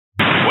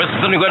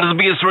Listening to the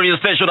biggest radio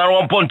station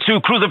on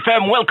 1.2 Cruise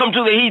FM. Welcome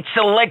to the Hit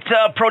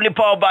Selector, proudly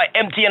powered by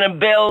MTN and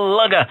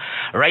Beyanga.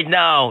 Right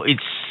now,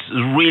 it's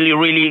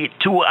really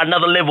to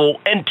another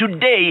level. And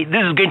today,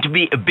 this is going to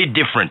be a bit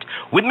different.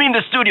 With me in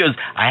the studios,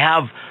 I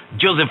have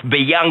Joseph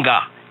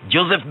Beyanga.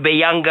 Joseph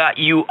Beyanga,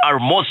 you are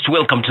most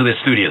welcome to the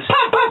studios.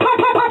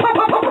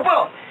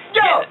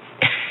 Yo!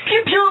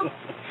 Pew pew!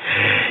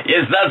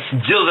 Yes, that's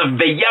Joseph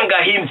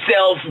Beyanga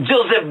himself.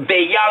 Joseph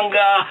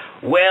Beyanga,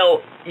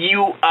 well,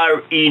 you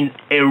are in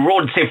a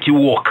road safety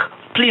walk.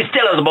 Please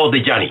tell us about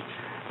the journey.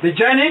 The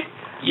journey?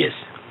 Yes.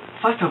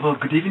 First of all,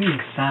 good evening,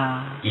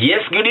 sir.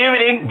 Yes, good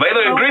evening. By the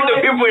way, greet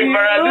the people in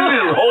Mara. This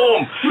is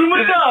home.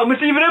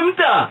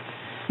 Musibiramuta.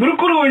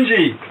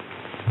 Murukurunji.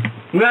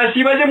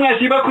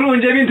 Mwasiba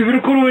kurunji bintu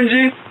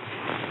birukurunji.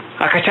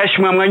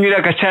 Akachashimwa mwanyura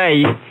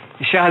akachayi.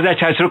 Shahaza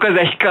chachuruka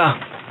zahika.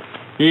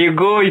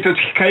 Yego ito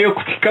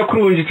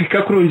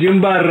tukika kurunji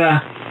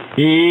mbara.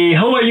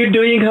 How are you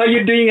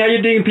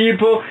doing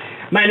people?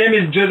 My name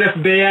is Joseph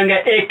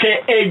Beyanga,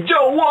 aka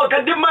Joe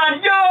Walker, the man.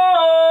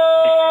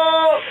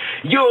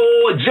 Yo,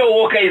 Joe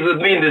Walker is with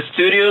me in the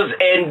studios,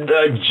 and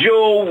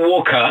Joe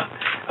Walker,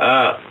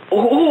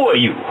 who are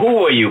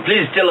you?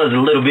 Please tell us a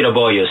little bit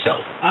about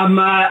yourself. I'm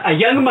a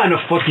young man of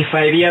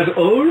 45 years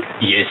old.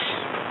 Yes.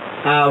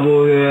 I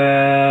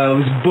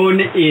was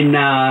born in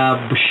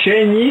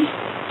Bushenyi,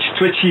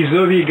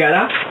 Chitwechizo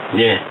Bigara.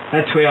 Yeah.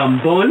 That's where I'm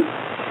born.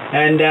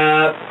 And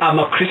I'm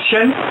a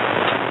Christian.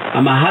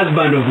 I'm a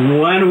husband of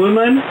one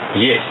woman.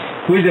 Yes.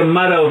 Who is a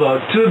mother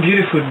of two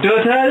beautiful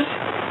daughters.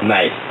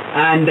 Nice.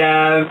 And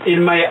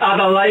in my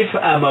other life,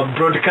 I'm a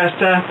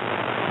broadcaster.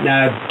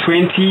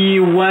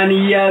 21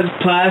 years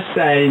plus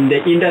in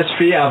the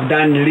industry. I've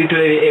done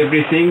literally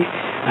everything.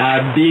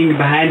 Being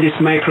behind this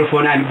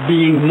microphone and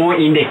being more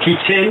in the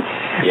kitchen.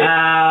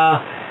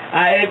 Yeah.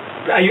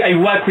 I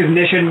work with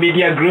Nation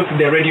Media Group,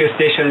 the radio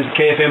stations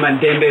KFM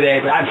and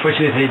Dembe.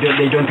 Unfortunately,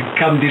 they don't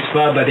come this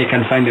far, but they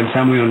can find them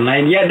somewhere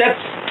online. Yeah,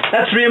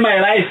 that's really my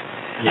life.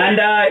 Yeah. And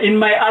in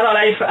my other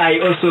life, I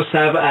also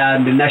serve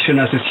the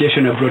National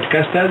Association of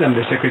Broadcasters. I'm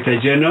the Secretary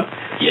General.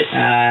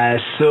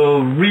 Yes. So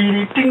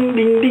really, ding,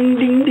 ding, ding,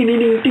 ding, ding,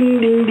 ding, ding,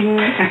 ding, ding.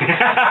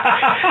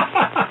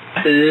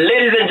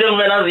 Ladies and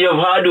gentlemen, as you've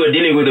heard, we're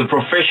dealing with a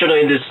professional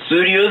in the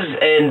studios,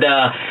 and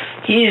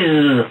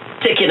he's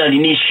taken an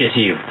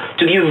initiative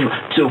to give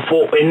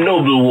for a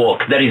noble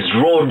walk, that is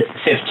road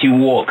safety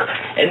walk.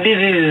 And this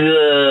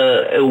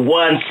is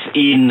once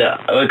in,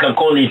 we can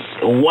call it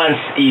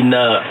once in,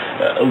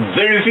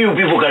 very few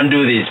people can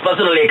do this.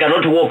 Personally, I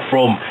cannot walk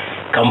from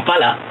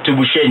Kampala to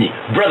Bushenyi.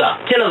 Brother,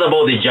 tell us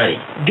about the journey.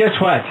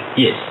 Guess what?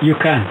 Yes. You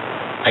can.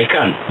 I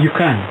can. You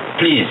can.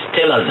 Please,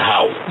 tell us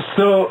how.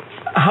 So,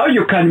 how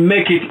you can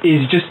make it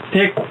is just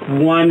take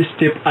one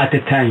step at a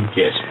time.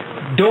 Yes.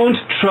 Don't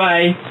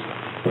try,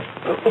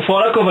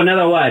 for lack of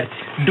another word,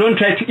 don't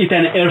try to eat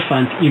an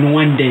elephant in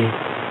one day.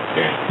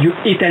 Yeah. You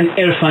eat an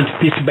elephant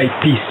piece by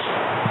piece.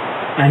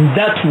 And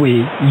that way,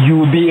 you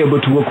will be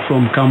able to walk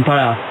from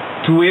Kampala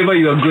to wherever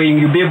you are going.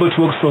 You'll be able to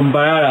walk from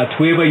Barara to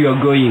wherever you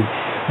are going.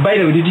 By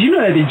the way, did you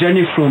know that the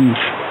journey from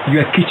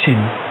your kitchen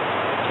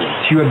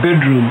to your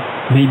bedroom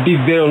may be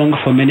very long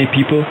for many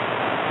people?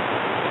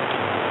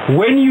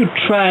 When you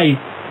try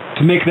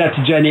to make that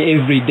journey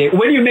every day,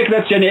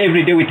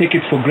 we take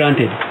it for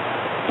granted.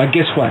 But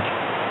guess what?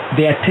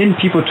 There are 10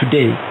 people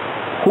today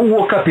who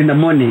woke up in the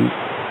morning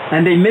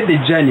and they made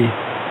the journey,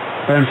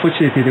 but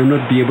unfortunately they will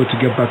not be able to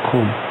get back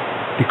home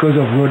because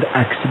of road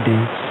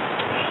accidents.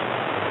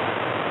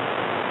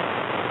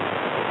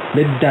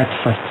 Let that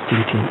first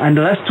sink in. And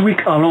last week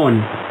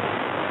alone,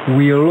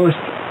 we lost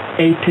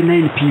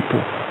 89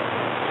 people.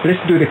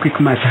 Let's do the quick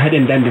math. I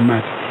hadn't done the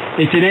math.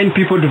 89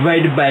 people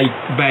divided by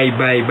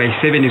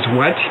 7 is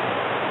what?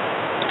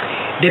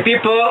 The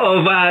people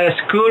of our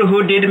school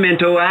who did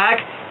mental work,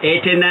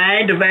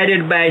 89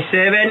 divided by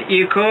 7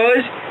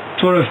 equals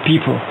 12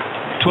 people.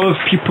 12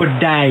 people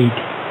died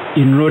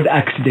in road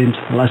accidents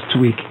last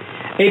week.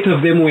 8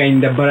 of them were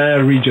in the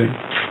Barara region.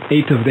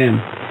 8 of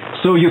them.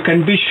 So you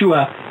can be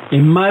sure a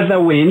mother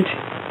went,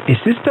 a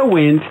sister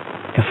went,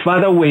 a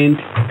father went,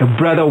 a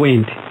brother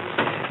went.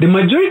 The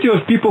majority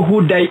of people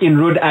who die in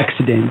road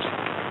accidents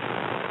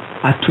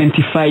are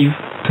 25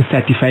 to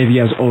 35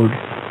 years old.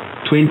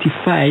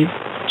 25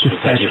 to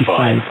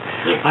 35.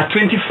 At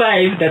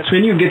 25, that's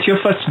when you get your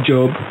first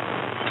job.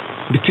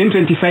 Between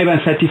 25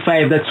 and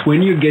 35, that's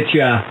when you get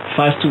your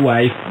first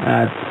wife,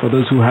 for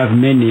those who have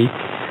many.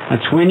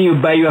 That's when you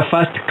buy your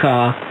first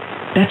car.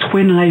 That's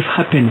when life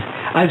happens.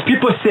 As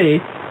people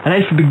say,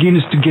 life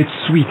begins to get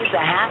sweet. It's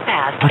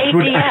 8:30 as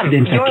road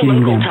accidents are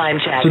killing them.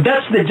 So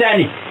that's the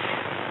journey.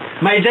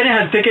 My journey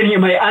has taken you,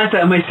 my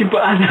simple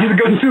answer has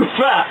gone too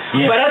far.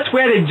 Yeah. But that's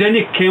where the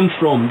journey came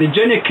from. The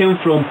journey came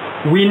from,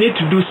 we need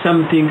to do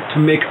something to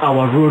make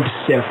our roads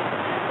safe.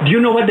 Do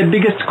you know what the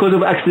biggest cause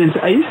of accidents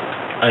is?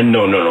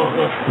 No.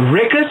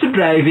 Reckless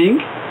driving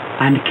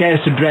and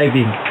careless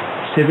driving.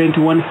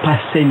 71%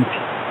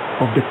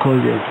 of the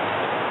causes.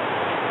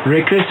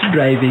 Reckless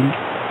driving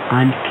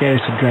and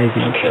careless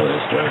driving.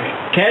 Careless driving.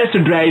 Careless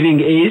driving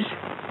is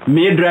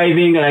Me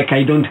driving like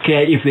I don't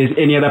care if there's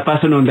any other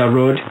person on the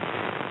road.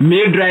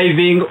 Me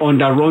driving on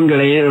the wrong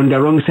lane, on the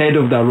wrong side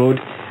of the road.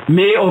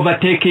 Me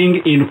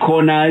overtaking in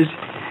corners.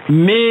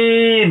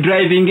 Me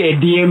driving a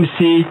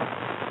DMC.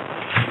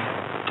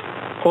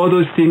 All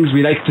those things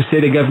we like to say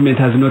the government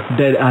has not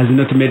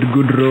made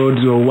good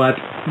roads or what.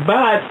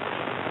 But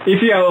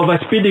if you are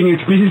overspeeding,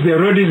 it means the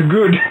road is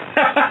good.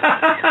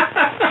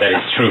 That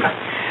is true.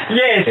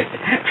 Yes.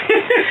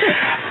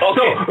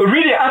 Okay. So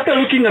really, after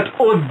looking at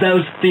all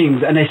those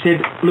things, and I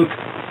said, look,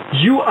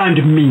 you and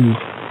me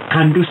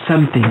can do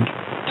something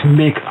to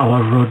make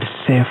our road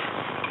safe.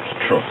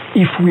 True.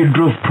 If we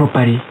drove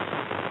properly,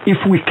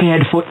 if we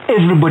cared for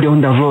everybody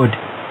on the road,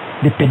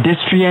 the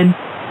pedestrian,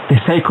 the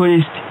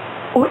cyclist,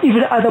 or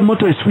even other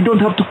motorists, we don't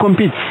have to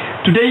compete.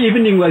 Today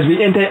evening, as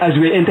we're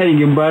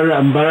entering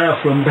Mbara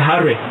from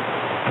Bahare,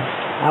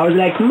 I was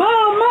like,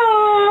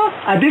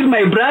 Mama, are these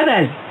my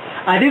brothers?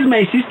 Are these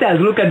my sisters?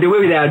 Look at the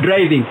way they are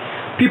driving.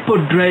 People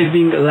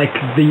driving like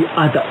they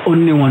are the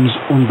only ones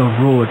on the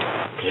road.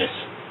 Yes.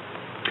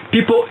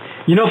 People,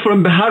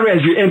 from Bahare,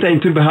 as you enter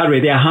into Bahare,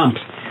 there are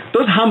humps.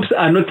 Those humps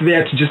are not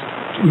there to just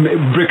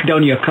break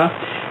down your car.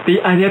 They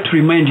are there to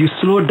remind you,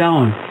 slow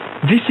down.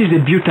 This is a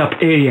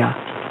built-up area.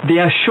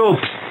 There are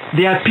shops.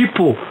 There are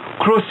people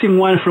crossing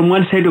from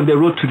one side of the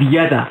road to the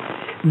other.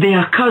 There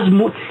are cars.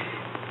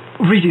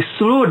 Really,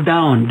 slow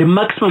down. The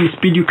maximum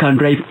speed you can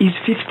drive is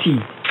 50.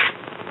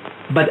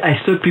 But I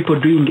saw people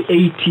doing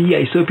 80.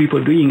 I saw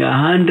people doing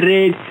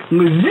 100.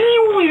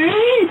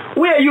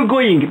 Where are you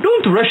going?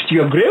 Don't rush to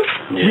your grave.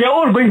 Yes. We are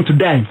all going to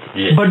die.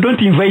 Yes. But don't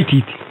invite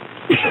it.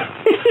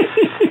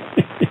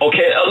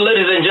 Okay,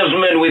 ladies and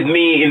gentlemen, with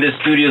me in the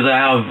studios I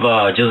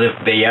have Joseph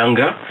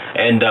Beyanga,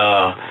 and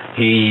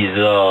he's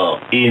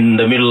in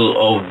the middle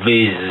of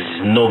his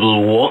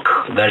noble walk,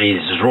 that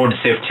is road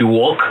safety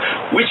walk,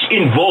 which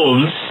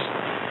involves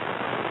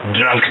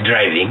drunk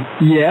driving,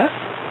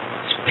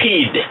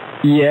 speed,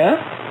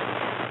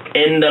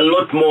 and a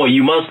lot more.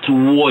 You must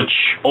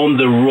watch on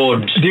the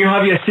road. Do you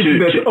have your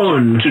seatbelt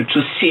on?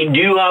 To see, do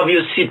you have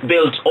your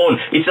seatbelt on?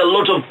 It's a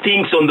lot of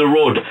things on the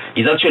road.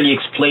 He's actually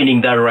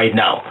explaining that right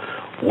now.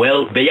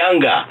 Well,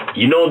 Beyanga,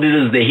 this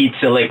is the Hit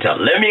Selector.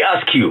 Let me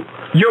ask you.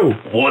 Yo.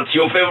 What's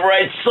your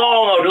favorite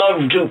song? I'd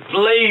love to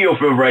play your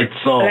favorite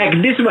song.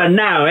 Like this one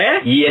now, eh?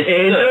 Yes,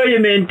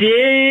 Enjoyment.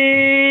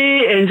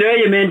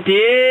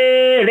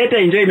 Later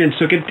enjoyment,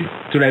 so get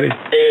to live it.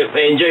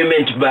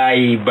 Enjoyment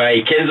by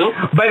Kenzo.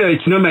 By the way,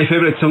 it's not my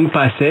favorite song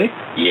per se.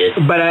 Yes.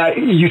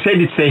 But you said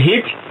it's a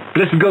hit.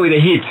 Let's go with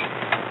a hit.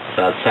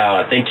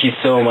 Sawa. Thank you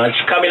so much.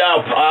 Coming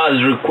up as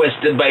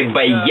requested by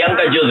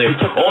Beyanga Joseph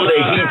on the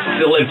Hit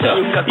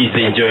Selector is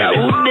the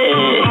Enjoyment.